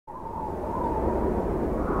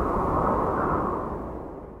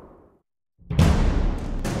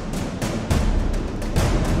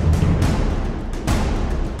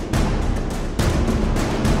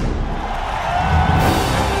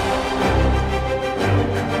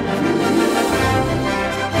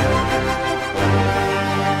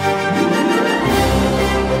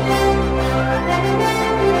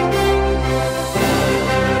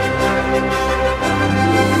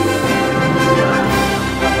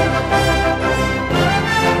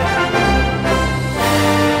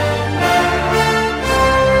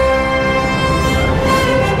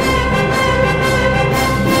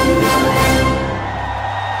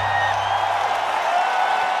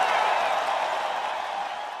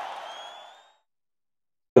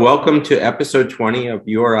Welcome to episode 20 of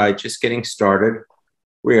URI Just Getting Started.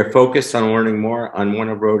 We are focused on learning more on one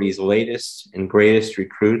of Rhody's latest and greatest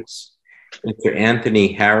recruits, Mr.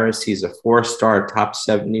 Anthony Harris. He's a four-star top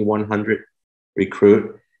 7100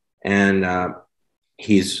 recruit, and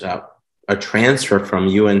he's a transfer from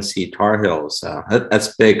UNC Tar Heels.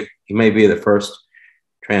 That's big. He may be the first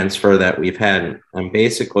transfer that we've had. And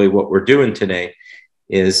basically what we're doing today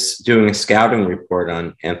is doing a scouting report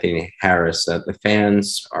on Anthony Harris. The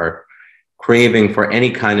fans are craving for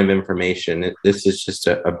any kind of information. This is just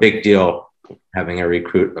a big deal, having a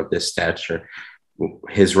recruit of this stature,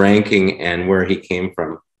 his ranking and where he came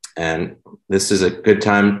from. And this is a good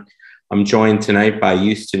time. I'm joined tonight by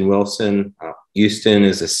Houston Wilson. Houston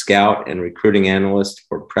is a scout and recruiting analyst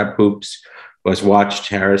for Prep Hoops, who has watched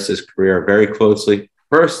Harris's career very closely.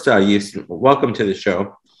 First, Houston, welcome to the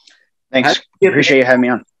show. Thanks. Appreciate you having me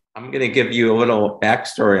on. I'm going to give you a little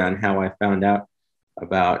backstory on how I found out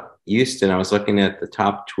about Houston. I was looking at the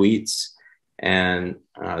top tweets, and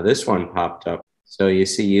this one popped up. So you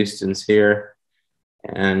see Houston's here,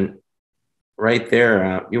 and right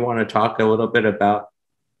there, you want to talk a little bit about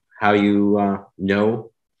how you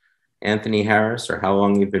know Anthony Harris, or how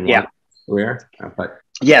long you've been watching his career?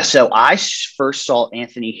 So I first saw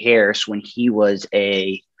Anthony Harris when he was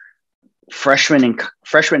a freshman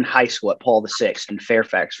in high school at Paul VI in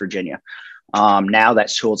Fairfax, Virginia. Now that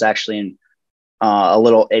school is actually in a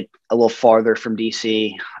little farther from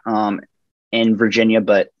DC, in Virginia,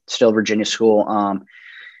 but still Virginia school.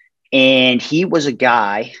 And he was a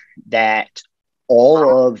guy that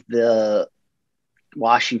all of the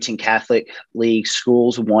Washington Catholic League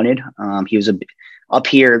schools wanted. He was up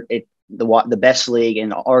here at the best league,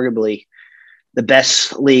 and arguably the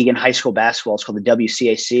best league in high school basketball. Is called the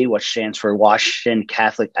WCAC, which stands for Washington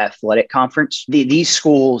Catholic Athletic Conference. These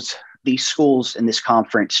schools in this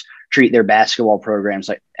conference treat their basketball programs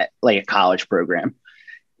like a college program.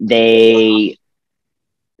 Like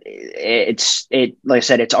I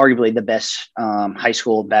said, it's arguably the best high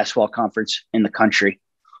school basketball conference in the country.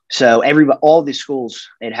 So all these schools,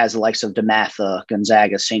 it has the likes of DeMatha,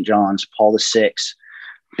 Gonzaga, St. John's, Paul VI,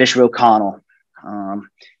 Bishop O'Connell.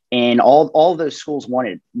 And all those schools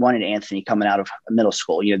wanted Anthony coming out of middle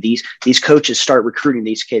school. You know, these coaches start recruiting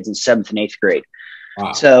these kids in 7th and 8th grade.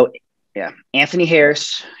 Wow. So, yeah, Anthony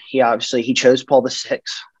Harris, he chose Paul VI.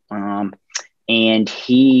 And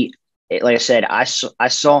like I said, I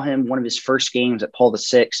saw him one of his first games at Paul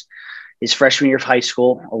VI, his freshman year of high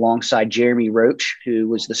school, alongside Jeremy Roach, who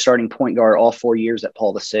was the starting point guard all 4 years at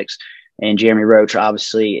Paul VI. And Jeremy Roach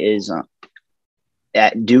obviously is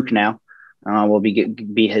at Duke now. Will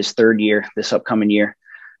be his third year this upcoming year.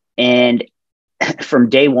 And from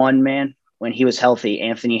day one, man, when he was healthy,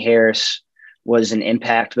 Anthony Harris was an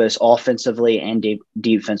impact both offensively and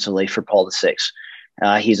defensively for Paul VI.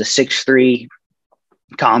 He's a 6'3"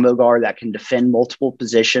 combo guard that can defend multiple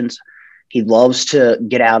positions. He loves to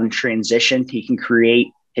get out and transition. He can create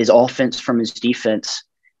his offense from his defense.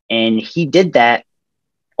 And he did that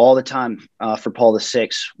all the time for Paul VI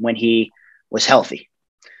when he was healthy.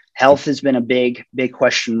 Health has been a big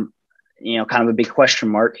question, kind of a big question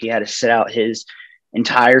mark. He had to sit out his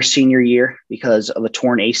entire senior year because of a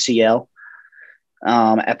torn ACL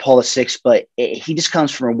at Paul VI, but he just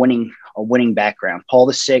comes from a winning background.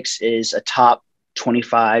 Paul VI is a top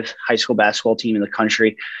 25 high school basketball team in the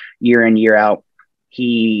country year in, year out.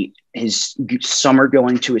 His summer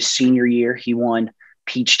going to his senior year, he won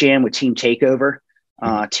Peach Jam with Team Takeover.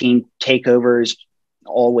 Team Takeover is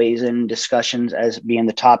always in discussions as being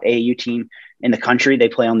the top AAU team in the country. They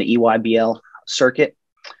play on the EYBL circuit.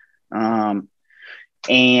 And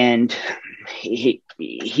he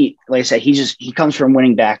like I said, he comes from a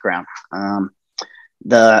winning background.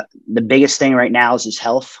 The biggest thing right now is his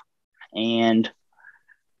health, and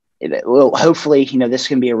hopefully, this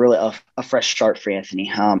can be a fresh start for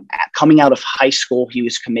Anthony. Coming out of high school, he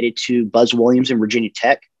was committed to Buzz Williams and Virginia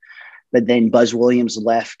Tech, but then Buzz Williams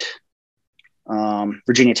left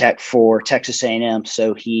Virginia Tech for Texas A&M.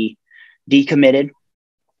 So he decommitted,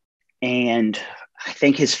 and I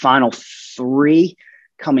think his final three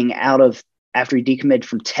coming out of after he decommitted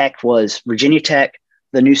from Tech was Virginia Tech,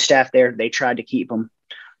 the new staff there. They tried to keep him,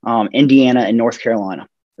 Indiana and North Carolina.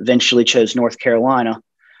 Eventually chose North Carolina,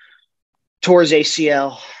 tore his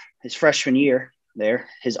ACL his freshman year there,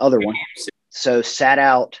 his other one. So sat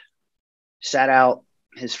out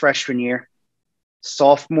his freshman year.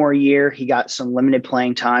 Sophomore year, he got some limited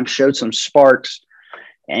playing time, showed some sparks.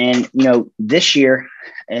 And, this year,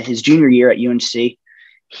 his junior year at UNC,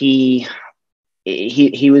 he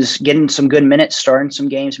was getting some good minutes, starting some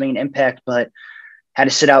games, making an impact, but had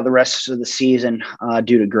to sit out the rest of the season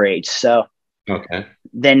due to grades. So Okay.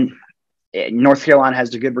 Then North Carolina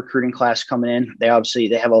has a good recruiting class coming in. They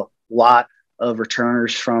have a lot of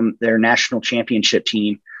returners from their national championship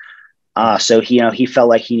team. So he felt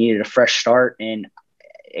like he needed a fresh start, and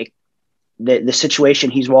the situation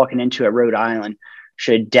he's walking into at Rhode Island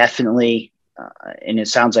should definitely, and it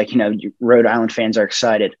sounds like Rhode Island fans are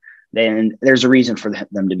excited. Then there's a reason for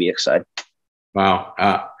them to be excited.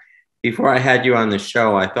 Wow. Before I had you on the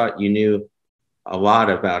show, I thought you knew a lot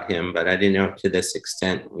about him, but I didn't know to this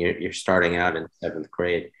extent. You're starting out in 7th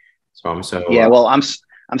grade, so I'm so Well,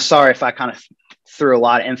 I'm sorry if I kind of threw a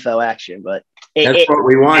lot of info at you, but that's what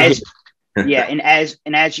we want. And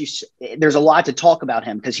as you, there's a lot to talk about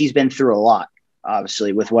him because he's been through a lot,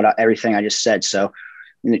 obviously, with everything I just said. So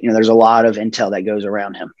there's a lot of intel that goes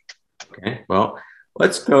around him. Okay, well,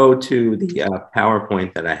 let's go to the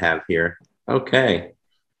PowerPoint that I have here. Okay,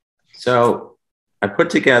 so I put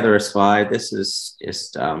together a slide. This is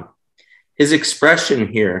just his expression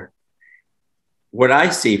here. What I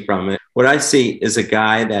see from it, what I see is a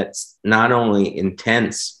guy that's not only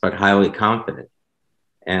intense, but highly confident.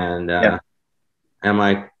 And am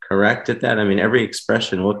I correct at that? I mean, every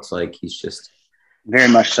expression looks like he's just very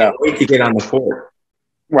much so. Wait to get on the court.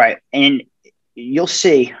 Right. And you'll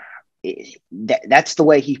see that's the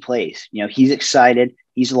way he plays. He's excited.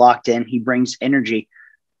 He's locked in. He brings energy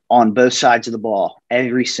on both sides of the ball,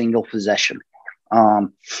 every single possession.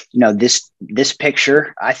 This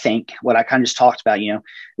picture, I think what I kind of just talked about,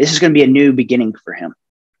 this is going to be a new beginning for him.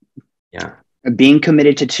 Yeah. Being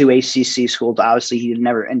committed to 2 ACC schools. Obviously he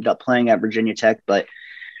never ended up playing at Virginia Tech, but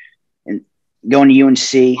going to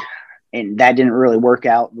UNC, and that didn't really work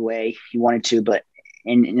out the way he wanted to. But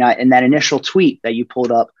in that initial tweet that you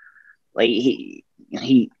pulled up, like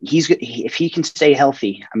if he can stay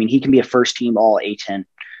healthy, I mean, he can be a first team all A10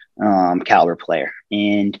 caliber player.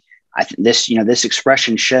 And I think this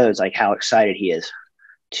expression shows like how excited he is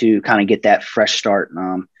to kind of get that fresh start.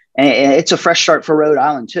 And it's a fresh start for Rhode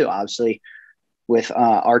Island too, obviously, with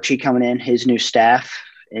Archie coming in, his new staff.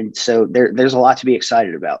 And so there's a lot to be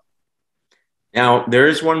excited about. Now, there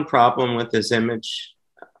is one problem with this image,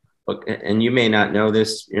 and you may not know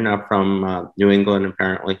this. You're not from New England,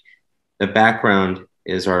 apparently. The background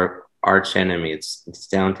is our arch enemy. It's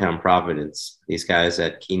downtown Providence. These guys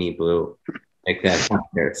at Keeney Blue, like that up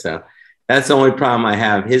there. So that's the only problem I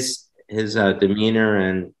have. His demeanor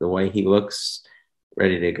and the way he looks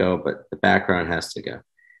ready to go, but the background has to go.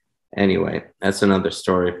 Anyway, that's another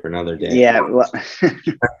story for another day. Yeah. Well,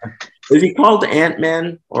 is he called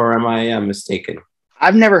Ant-Man, or am I mistaken?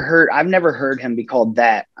 I've never heard him be called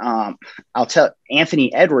that. I'll tell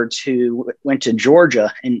Anthony Edwards, who went to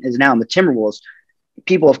Georgia and is now in the Timberwolves.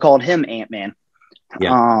 People have called him Ant-Man.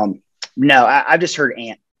 Yeah. No, I've just heard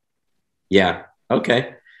Ant. Yeah.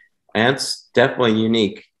 Okay. Ant's definitely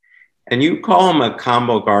unique. And you call him a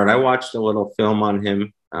combo guard. I watched a little film on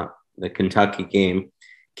him, the Kentucky game.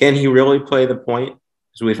 Can he really play the point?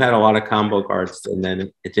 Because we've had a lot of combo guards, and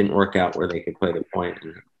then it didn't work out where they could play the point.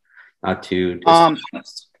 And not too.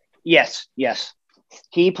 Yes.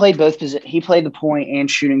 He played both. He played the point and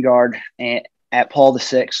shooting guard at Paul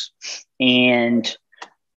VI, and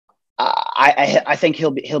I think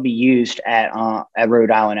he'll be used at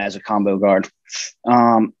Rhode Island as a combo guard.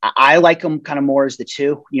 I like him kind of more as the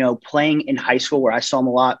two. Playing in high school where I saw him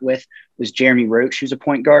a lot with was Jeremy Roach, who's a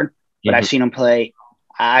point guard, but I've seen him play.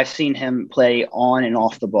 I've seen him play on and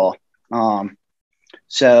off the ball.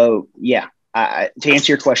 So yeah, to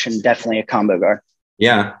answer your question, definitely a combo guard.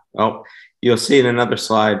 Yeah. Well, you'll see in another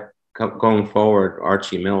slide going forward,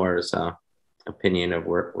 Archie Miller's opinion of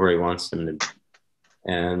where he wants him to be.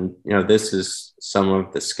 And, this is some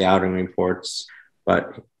of the scouting reports,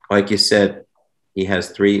 but like you said, he has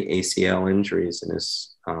 3 ACL injuries in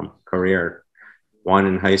his career, 1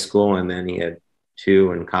 in high school, and then he had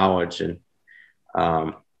 2 in college. And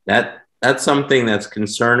that's something that's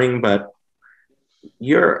concerning, but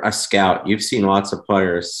you're a scout. You've seen lots of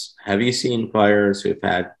players. Have you seen players who've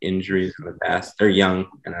had injuries in the past? They're young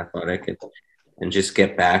and athletic and just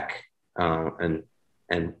get back and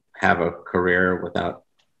have a career without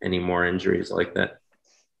any more injuries like that?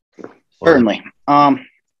 Certainly. And,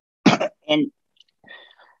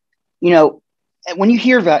 when you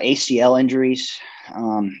hear about ACL injuries,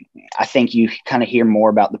 I think you kind of hear more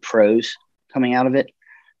about the pros coming out of it.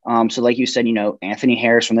 So like you said, Anthony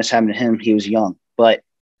Harris, when this happened to him, he was young. But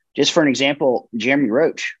just for an example, Jeremy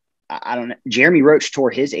Roach, Jeremy Roach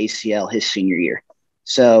tore his ACL his senior year.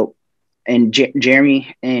 So, and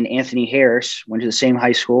Jeremy and Anthony Harris went to the same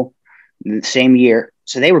high school the same year.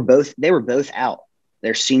 So they were both out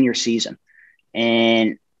their senior season.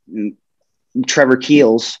 And Trevor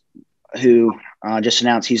Keels who just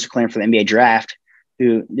announced he's declaring for the NBA draft,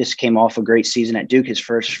 who just came off a great season at Duke his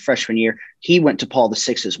first freshman year. He went to Paul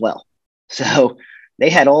VI as well. So they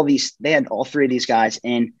had all three of these guys.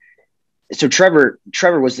 And so Trevor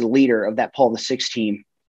was the leader of that Paul VI team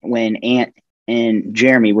when Ant and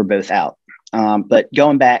Jeremy were both out. But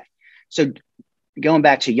going back to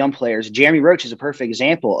young players, Jeremy Roach is a perfect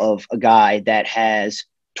example of a guy that has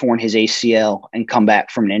torn his ACL and come back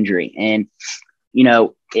from an injury. And, you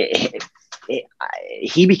know,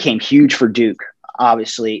 he became huge for Duke,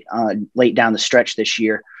 obviously, late down the stretch this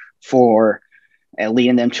year for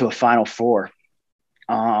leading them to a Final Four.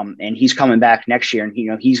 And he's coming back next year, and,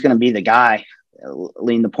 you know, he's going to be the guy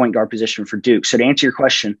leading the point guard position for Duke. So to answer your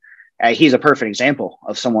question, he's a perfect example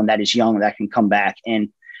of someone that is young that can come back. And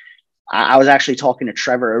I was actually talking to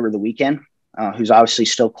Trevor over the weekend, who's obviously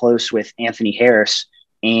still close with Anthony Harris.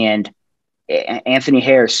 And Anthony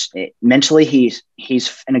Harris, mentally, he's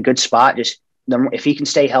in a good spot. Just if he can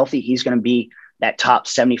stay healthy, he's going to be that top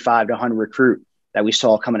 75 to 100 recruit that we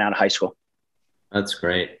saw coming out of high school. That's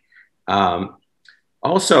great.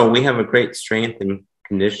 Also, we have a great strength and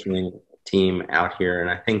conditioning team out here, and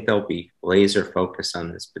I think they'll be laser focused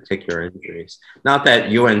on this particular injuries. Not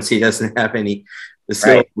that UNC doesn't have any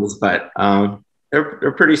facilities, right, but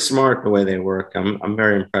they're pretty smart the way they work. I'm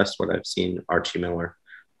very impressed what I've seen Archie Miller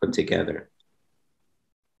put together.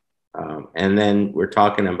 And then we're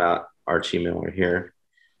talking about Archie Miller here,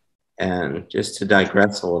 and just to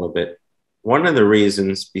digress a little bit, one of the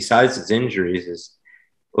reasons besides his injuries is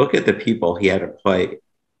look at the people he had to play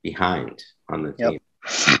behind on the team.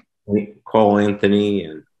 Yep. Cole Anthony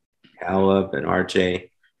and Caleb and RJ.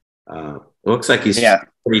 It looks like he's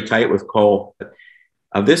pretty tight with Cole. But,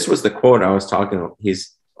 this was the quote I was talking about.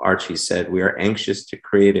 Archie said, "We are anxious to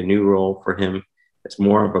create a new role for him as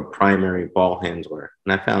more of a primary ball handler."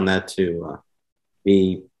 And I found that to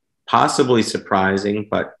be possibly surprising,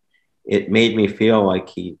 but it made me feel like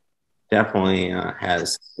he definitely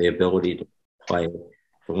has the ability to play.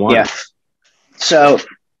 Yeah. So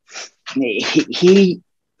he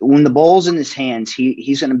when the ball's in his hands,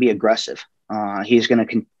 he's going to be aggressive. He's going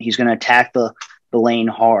to attack the lane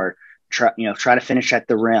hard. Try to finish at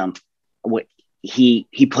the rim.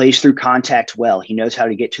 He plays through contact well. He knows how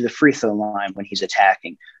to get to the free throw line when he's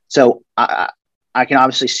attacking. So I can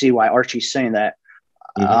obviously see why Archie's saying that.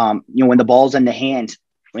 Mm-hmm. When the ball's in the hand,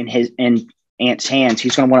 in Ant's hands,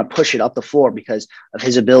 he's going to want to push it up the floor because of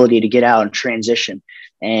his ability to get out and transition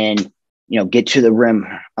and, get to the rim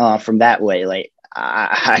from that way. Like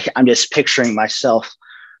I'm just picturing myself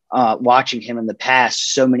watching him in the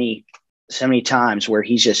past so many times where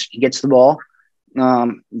he gets the ball,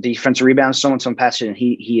 defensive rebound, someone passes it, and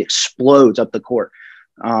he explodes up the court.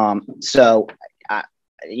 He kind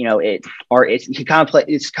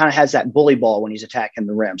of has that bully ball when he's attacking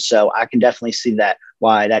the rim. So I can definitely see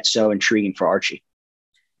why that's so intriguing for Archie.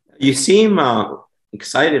 You seem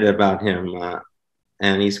excited about him,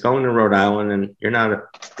 and he's going to Rhode Island, and you're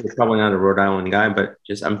probably not a Rhode Island guy, but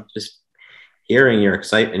I'm just hearing your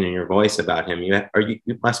excitement in your voice about him.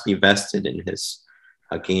 You must be vested in his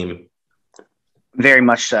game. Very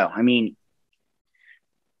much so. I mean,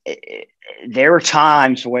 there were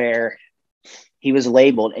times where he was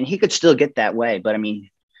labeled, and he could still get that way. But I mean,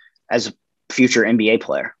 as a future NBA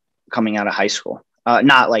player coming out of high school,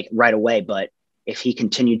 not like right away, but if he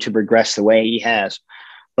continued to progress the way he has,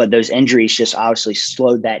 but those injuries just obviously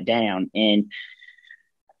slowed that down. And,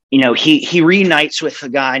 he reunites with a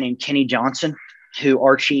guy named Kenny Johnson, who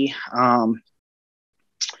Archie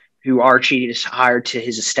just hired to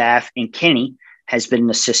his staff. And Kenny has been an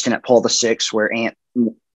assistant at Paul VI, where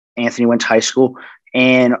Anthony went to high school.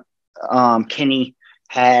 And Kenny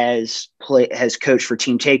has coached for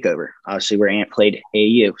Team Takeover, obviously, where Ant played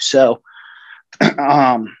AAU. So,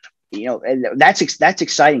 that's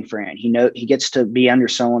exciting for Ant. He gets to be under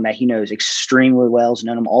someone that he knows extremely well. Has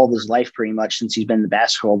known him all of his life, pretty much, since he's been in the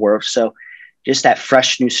basketball world. So, just that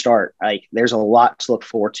fresh new start. Like, there's a lot to look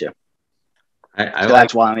forward to.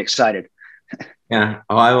 That's why I'm excited. Yeah.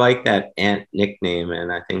 Oh, I like that Ant nickname,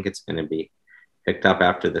 and I think it's going to be picked up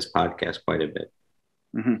after this podcast quite a bit.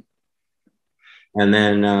 Mm-hmm. And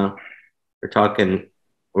then we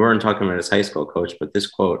weren't talking about his high school coach, but this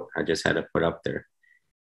quote I just had to put up there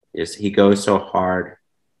is, "He goes so hard.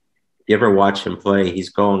 If you ever watch him play, he's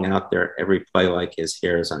going out there every play like his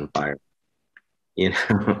hair is on fire."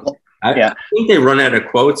 I think they run out of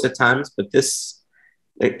quotes at times, but this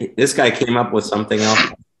guy came up with something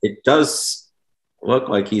else. It does look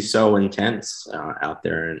like he's so intense out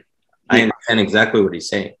there, and I understand exactly what he's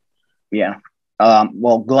saying. Yeah.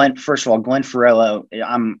 Well, Glenn Ferrello,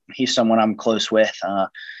 he's someone I'm close with.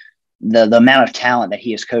 the amount of talent that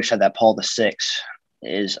he has coached at that Paul VI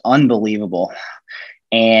is unbelievable.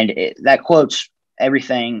 And that quotes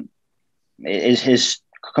everything is his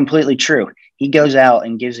completely true. He goes out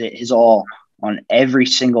and gives it his all on every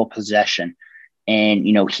single possession. And,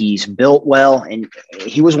 he's built well, and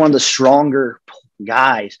he was one of the stronger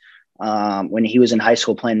guys when he was in high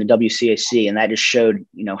school playing the WCAC. And that just showed,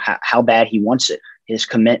 how bad he wants it, his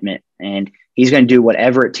commitment. And he's going to do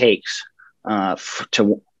whatever it takes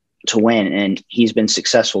to win. And he's been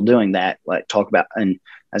successful doing that. And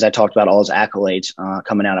as I talked about all his accolades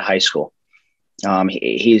coming out of high school,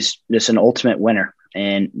 he's just an ultimate winner.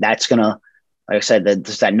 And that's going to, like I said,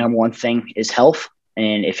 that number one thing is health.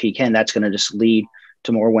 And if he can, that's going to just lead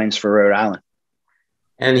to more wins for Rhode Island.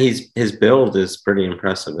 And his build is pretty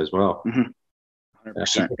impressive as well.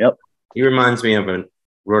 100%. Yep. He reminds me of a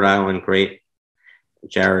Rhode Island great,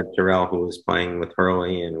 Jared Terrell, who was playing with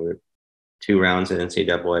Hurley, and we were 2 rounds at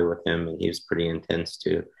NCAA with him, and he was pretty intense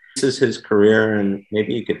too. This is his career, and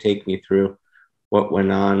maybe you could take me through what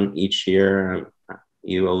went on each year.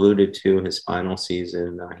 You alluded to his final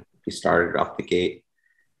season. He started off the gate,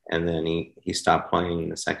 and then he stopped playing in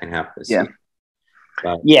the second half of the season.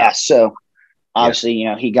 So obviously,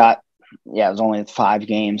 he got, it was only 5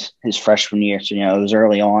 games his freshman year. So, it was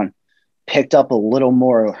early on. Picked up a little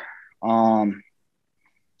more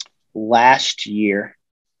last year.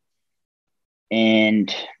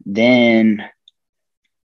 And then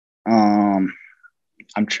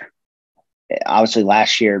obviously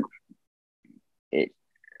last year,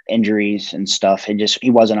 injuries and stuff, he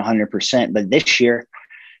wasn't 100%. But this year,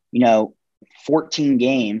 14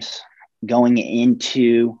 games going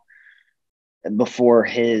into before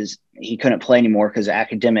he couldn't play anymore because of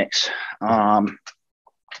academics. But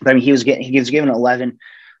I mean, he was given 11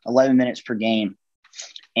 minutes per game.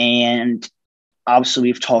 And obviously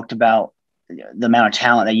we've talked about the amount of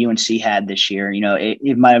talent that UNC had this year.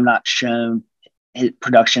 It might have not shown his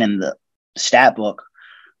production in the stat book,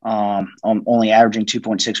 only averaging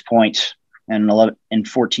 2.6 points in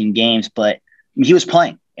 14 games, but he was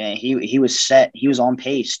playing, and he was set. He was on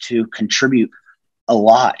pace to contribute a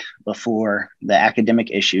lot before the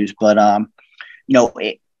academic issues. But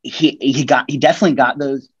he definitely got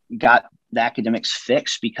the academics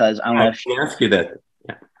fixed, because I don't know if I ask you that.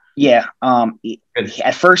 Yeah.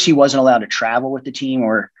 At first he wasn't allowed to travel with the team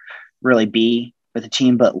or really be with the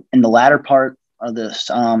team, but in the latter part of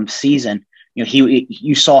the season,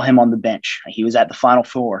 you saw him on the bench. He was at the Final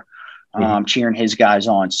Four, cheering his guys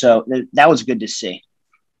on. So that was good to see.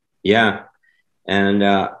 Yeah.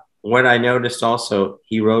 And what I noticed also,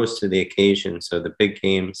 he rose to the occasion. So the big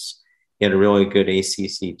games, he had a really good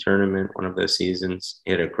ACC tournament one of those seasons.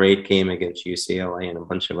 He had a great game against UCLA and a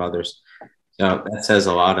bunch of others. So that says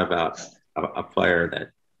a lot about a player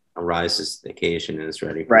that rises to the occasion and is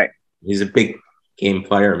ready. Right. He's a big game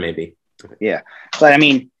player, maybe. Yeah. But I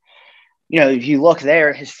mean, if you look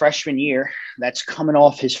there, his freshman year, that's coming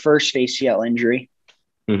off his first ACL injury.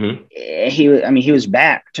 He was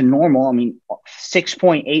back to normal. I mean,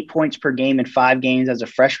 6.8 points per game in 5 games as a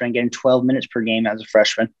freshman, getting 12 minutes per game as a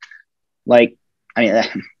freshman.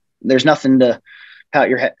 There's nothing to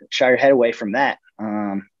shy your head away from that.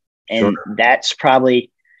 And that's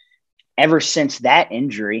probably, ever since that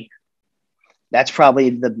injury, that's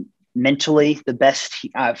probably mentally the best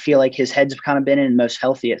I feel like his head's kind of been in, the most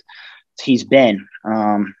healthiest he's been.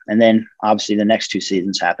 And then obviously the next 2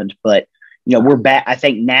 seasons happened, but we're back. I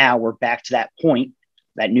think now we're back to that point,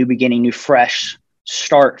 that new beginning, new fresh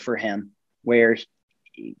start for him, where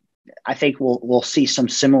I think we'll see some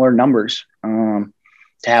similar numbers to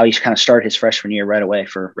how he's kind of started his freshman year right away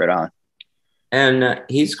for Rhode Island. And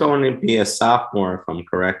he's going to be a sophomore, if I'm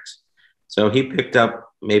correct. So he picked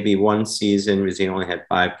up maybe 1 season because he only had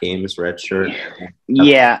 5 games, redshirt.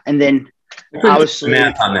 Yeah, and then obviously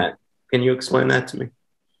math on that. Can you explain that to me?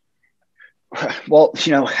 Well,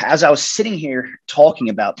 as I was sitting here talking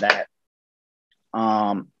about that,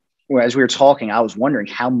 as we were talking, I was wondering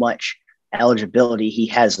how much eligibility he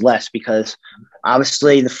has left, because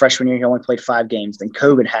obviously the freshman year he only played 5 games. Then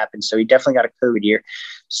COVID happened, so he definitely got a COVID year.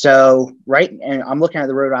 So and I'm looking at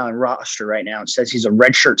the Rhode Island roster right now. It says he's a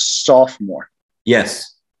redshirt sophomore.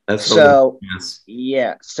 Yes, that's so.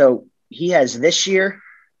 Yeah, so he has this year,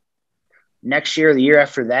 next year, the year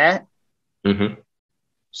after that.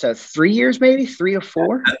 So 3 years, maybe 3 or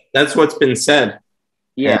 4. That's what's been said.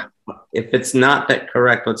 Yeah. And if it's not that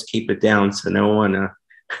correct, let's keep it down so no one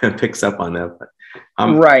picks up on that. But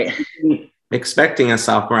I'm right. expecting a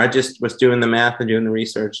sophomore. I just was doing the math and doing the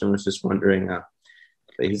research and was just wondering.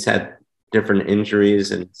 He's had different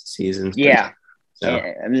injuries and seasons. Yeah. So.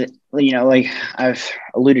 Like I've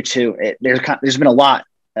alluded to, there's been a lot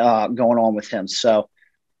going on with him. So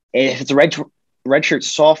if it's a redshirt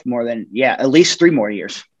sophomore, then yeah, at least 3 more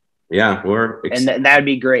years. Yeah, and that'd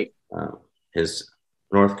be great. His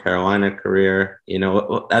North Carolina career,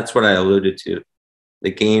 that's what I alluded to.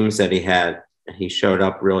 The games that he showed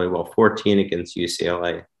up really well. 14 against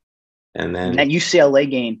UCLA, and then that UCLA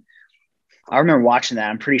game, I remember watching that.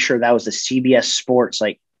 I'm pretty sure that was the CBS Sports,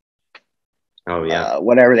 like, oh yeah,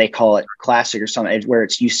 whatever they call it, classic or something, where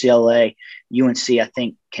it's UCLA, UNC, I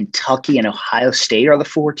think Kentucky and Ohio State are the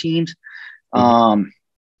 4 teams. Mm-hmm.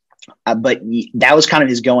 But that was kind of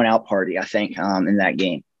his going out party, I think, in that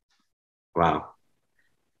game. Wow.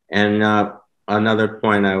 And another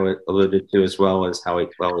point I alluded to as well is how he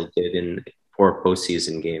did in 4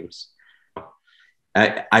 postseason games.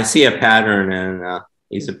 I see a pattern, and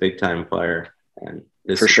he's a big time player. And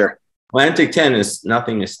for sure, Atlantic 10 is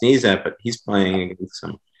nothing to sneeze at, but he's playing against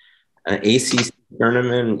some ACC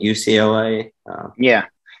tournament, UCLA. Yeah,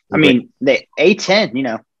 I mean the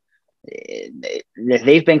A10.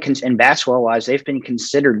 They've been in basketball wise, they've been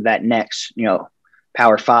considered that next,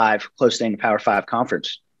 Power 5, close thing to Power 5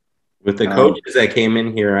 conference. With the coaches that came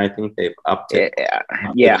in here, I think they've upped it.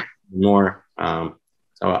 More. So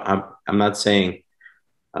I'm not saying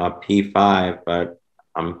P5, but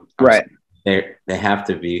I'm right. They have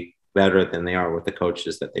to be better than they are with the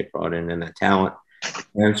coaches that they brought in and the talent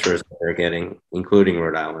transfers that they're getting, including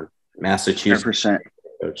Rhode Island, Massachusetts. 100%.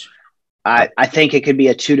 Coach. I think it could be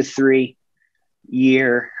a 2 to 3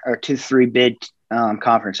 year or 2 to 3 bid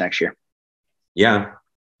conference next year. Yeah,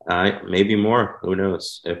 maybe more. Who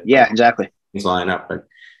knows? Exactly. Line up, but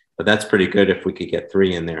that's pretty good if we could get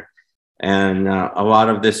 3 in there. And a lot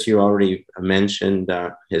of this you already mentioned,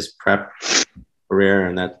 his prep career,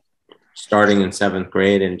 and that starting in 7th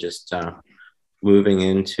grade and just moving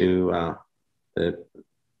into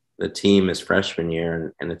the team his freshman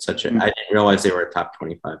year, and it's such a. I didn't realize they were a top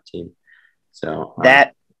 25 team. So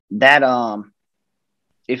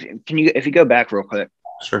if you go back real quick,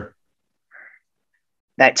 sure.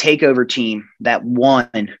 That takeover team that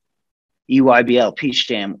won EYBL Peach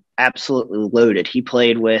Jam, absolutely loaded. He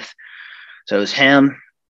played with, so it was him,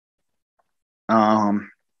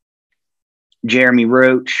 Jeremy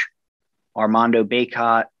Roach, Armando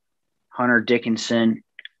Baycott, Hunter Dickinson,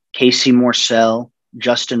 Casey Morcell,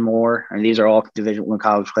 Justin Moore, and these are all Division I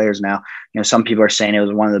college players now. Some people are saying it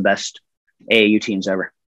was one of the best AAU teams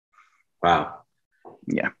ever. Wow.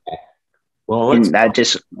 Yeah. Well, that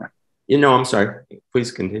just. I'm sorry.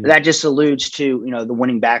 Please continue. That just alludes to, the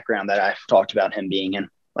winning background that I've talked about him being in.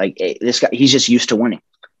 Like, this guy, he's just used to winning.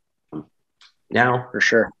 Now, for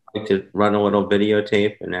sure. I'd like to run a little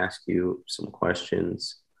videotape and ask you some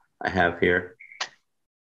questions I have here.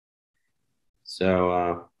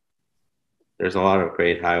 So there's a lot of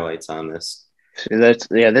great highlights on this. This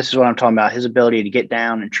is what I'm talking about. His ability to get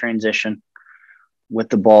down and transition with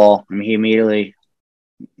the ball. I mean, he immediately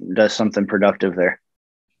does something productive there.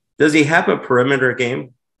 Does he have a perimeter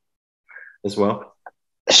game as well?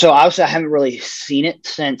 So obviously I haven't really seen it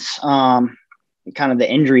since kind of the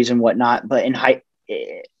injuries and whatnot, but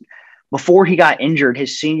before he got injured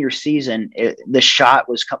his senior season, the shot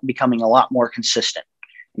was becoming a lot more consistent.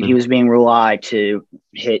 Mm-hmm. He was being relied to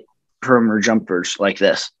hit perimeter jumpers like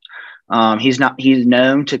this. He's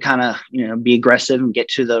known to kind of, be aggressive and get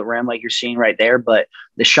to the rim like you're seeing right there, but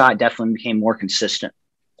the shot definitely became more consistent.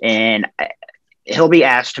 And he'll be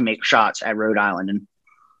asked to make shots at Rhode Island, and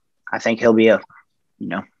I think he'll be a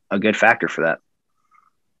good factor for that.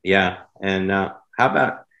 Yeah. And how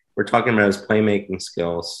about, we're talking about his playmaking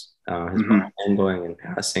skills, his handling and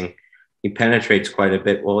passing. He penetrates quite a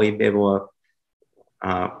bit. Will he be able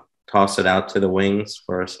to toss it out to the wings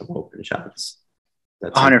for some open shots?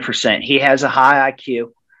 100%. He has a high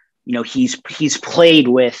IQ. He's played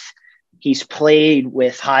with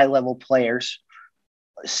high level players,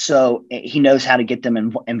 so he knows how to get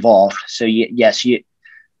them involved. So yes,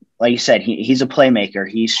 like you said, he's a playmaker.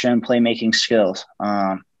 He's shown playmaking skills.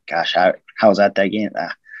 Gosh, how was that game?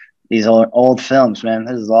 These old films, man.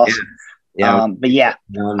 This is awesome. Yeah. But yeah,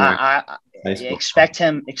 I expect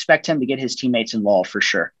him to get his teammates involved for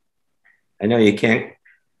sure. I know you can't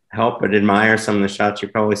help but admire some of the shots.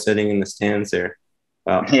 You're probably sitting in the stands there.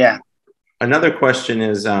 Yeah. Another question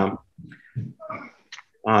is,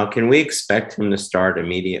 can we expect him to start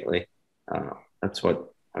immediately? That's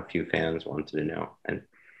what a few fans wanted to know. And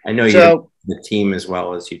I know you do the team as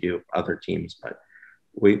well as you do other teams, but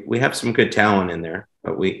we have some good talent in there.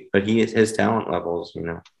 But his talent levels,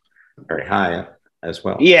 very high as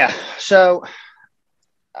well. Yeah. So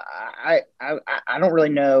I don't really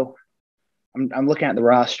know. I'm looking at the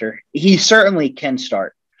roster. He certainly can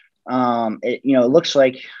start. It looks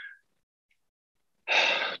like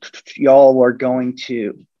Y'all were going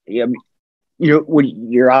to, yeah,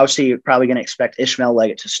 you're obviously probably going to expect Ishmael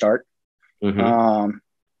Leggett to start. Mm-hmm.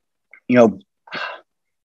 You know,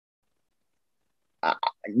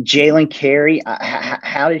 Jalen Carey,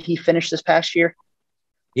 how did he finish this past year?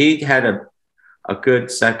 He had a good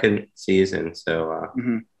second season, so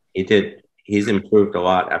he's improved a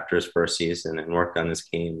lot after his first season and worked on his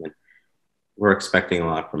game, and we're expecting a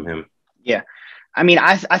lot from him. Yeah. I mean,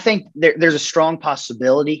 I think there's a strong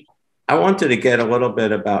possibility. I wanted to get a little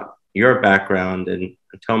bit about your background and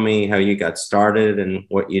tell me how you got started and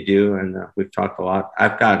what you do. And we've talked a lot.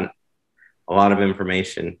 I've gotten a lot of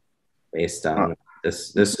information based on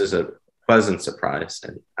this. This is a pleasant surprise,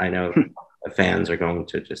 and I know the fans are going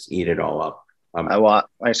to just eat it all up. Like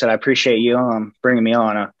I said, I appreciate you bringing me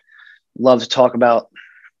on. I love to talk about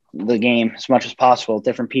the game as much as possible with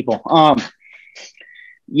different people.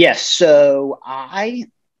 Yes, so I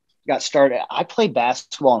got started. I played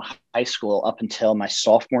basketball in high school up until my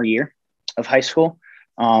sophomore year of high school.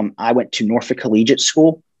 I went to Norfolk Collegiate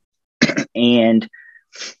School, and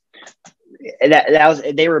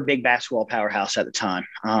they were a big basketball powerhouse at the time.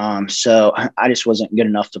 So I just wasn't good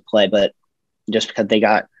enough to play, but just because they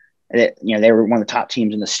were one of the top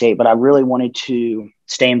teams in the state. But I really wanted to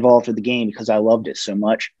stay involved with the game because I loved it so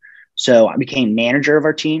much. So I became manager of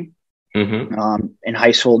our team. Mm-hmm. In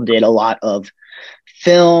high school, did a lot of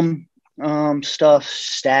film stuff,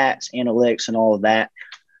 stats, analytics, and all of that.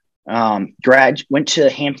 Went to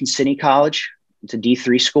Hampton City College. It's a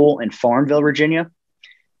D3 school in Farmville, Virginia.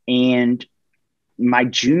 And my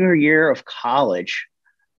junior year of college,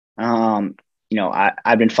 I've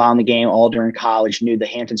been following the game all during college, knew the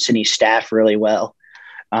Hampton City staff really well.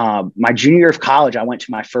 My junior year of college, I went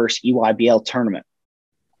to my first EYBL tournament.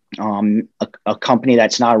 A company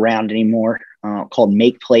that's not around anymore called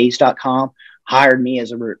makeplays.com hired me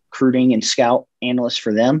as a recruiting and scout analyst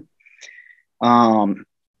for them. And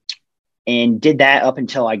did that up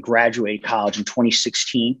until I graduated college in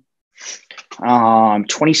 2016.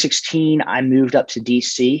 2016, I moved up to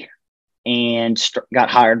DC and got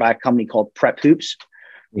hired by a company called Prep Hoops,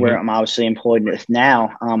 where I'm obviously employed with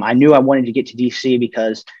now. I knew I wanted to get to DC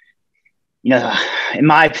because, in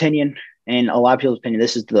my opinion, and a lot of people's opinion,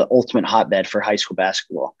 this is the ultimate hotbed for high school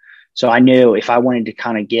basketball. So I knew if I wanted to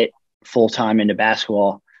kind of get full-time into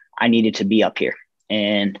basketball, I needed to be up here.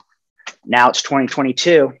 And now it's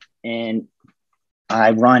 2022, and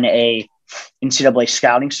I run a NCAA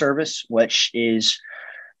scouting service, which is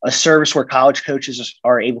a service where college coaches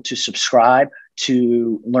are able to subscribe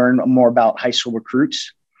to learn more about high school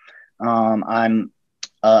recruits. I'm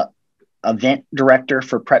an event director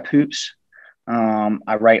for Prep Hoops.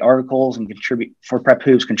 I write articles and contribute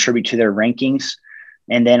to their rankings.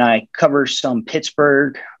 And then I cover some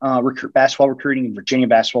Pittsburgh basketball recruiting and Virginia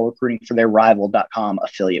basketball recruiting for their rival.com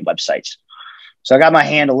affiliate websites. So I got my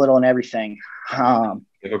hand a little in everything. You have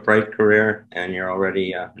a bright career, and you're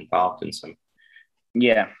already involved in some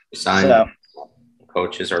assignments.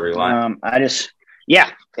 Coaches are relying. My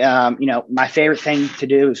favorite thing to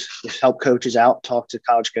do is just help coaches out, talk to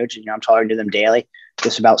college coaches. I'm talking to them daily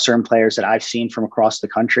just about certain players that I've seen from across the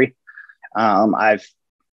country.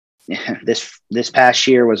 This past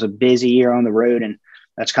year was a busy year on the road, and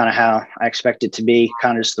that's kind of how I expect it to be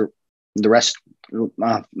kind of just the rest of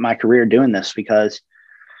my career doing this, because,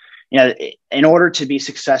 in order to be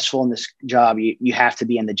successful in this job, you have to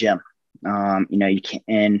be in the gym. You can't,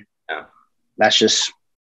 and that's just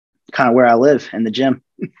kind of where I live, in the gym.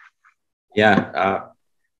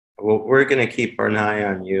 Well, we're going to keep an eye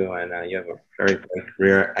on you, and you have a very bright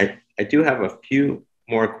career. I do have a few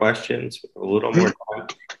more questions, a little more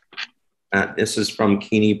time. This is from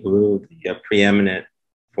Keeney Blue, the preeminent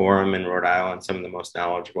forum in Rhode Island, some of the most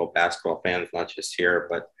knowledgeable basketball fans, not just here,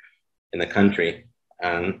 but in the country.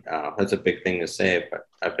 And that's a big thing to say, but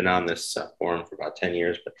I've been on this forum for about 10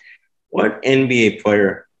 years. But what NBA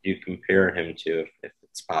player do you compare him to, if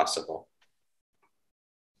it's possible?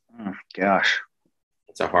 Oh, gosh.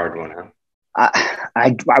 It's a hard one, huh?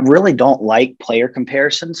 I really don't like player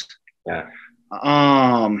comparisons. Yeah.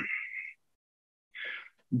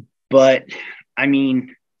 But I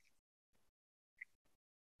mean,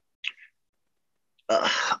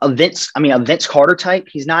 a Vince Carter type.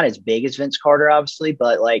 He's not as big as Vince Carter, obviously,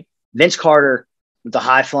 but like Vince Carter, the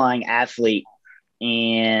high flying athlete,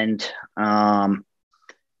 and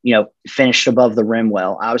finished above the rim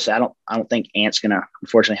well. Obviously, I don't think Ant's gonna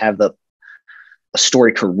unfortunately have a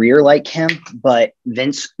storied career like him, but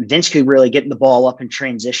Vince could really get the ball up in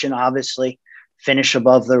transition, obviously, finish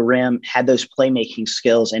above the rim, had those playmaking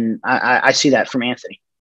skills, and I see that from Anthony.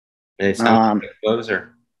 It sounds like a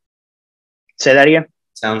closer. Say that again?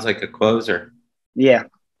 Sounds like a closer. Yeah.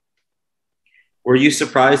 Were you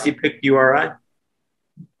surprised he picked URI?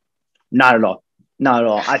 Not at all. Not at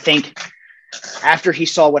all. I think after he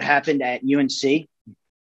saw what happened at UNC,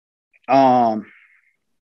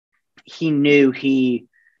 he knew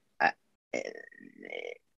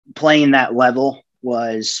playing that level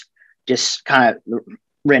was just kind of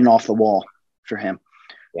written off the wall for him.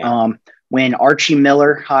 Yeah. When Archie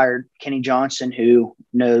Miller hired Kenny Johnson, who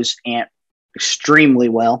knows Ant extremely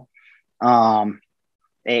well,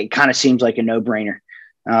 it kind of seems like a no-brainer.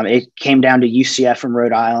 It came down to UCF from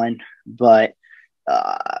Rhode Island, but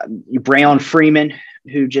Brayon Freeman,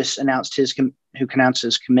 who just announced his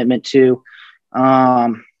commitment to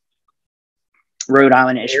Rhode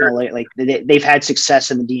Island, Ishmael, like they've had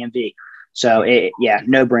success in the DMV. So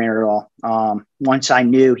no brainer at all. Once I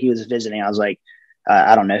knew he was visiting, I was like,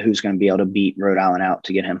 I don't know who's going to be able to beat Rhode Island out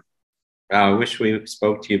to get him. I wish we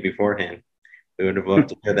spoke to you beforehand. We would have loved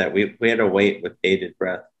to hear that. We had to wait with bated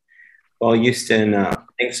breath. Well, Houston,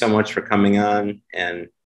 thanks so much for coming on, and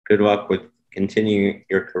good luck with continuing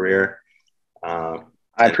your career. I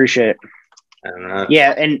appreciate it.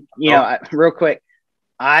 Yeah, and real quick,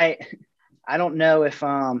 I don't know if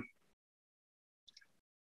I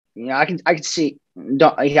can see. I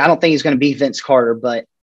don't think he's going to be Vince Carter, but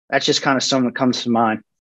that's just kind of something that comes to mind.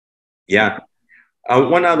 Yeah.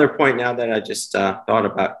 One other point now that I just thought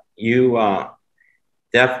about, you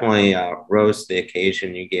definitely rose to the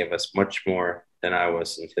occasion. You gave us much more than I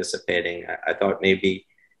was anticipating. I thought maybe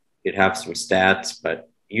you'd have some stats, but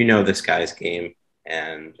you know this guy's game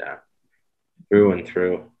and through and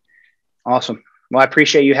through. Awesome. Well, I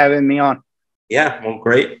appreciate you having me on. Yeah, well,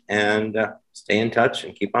 great. And stay in touch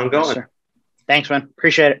and keep on going. Yes, sir. Thanks, man.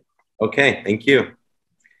 Appreciate it. Okay, thank you.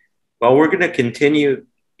 Well, we're going to continue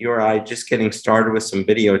URI just getting started with some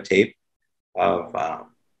videotape of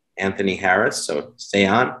Anthony Harris. So stay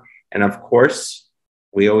on. And of course,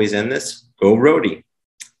 we always end this, go Rhodey.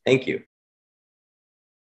 Thank you.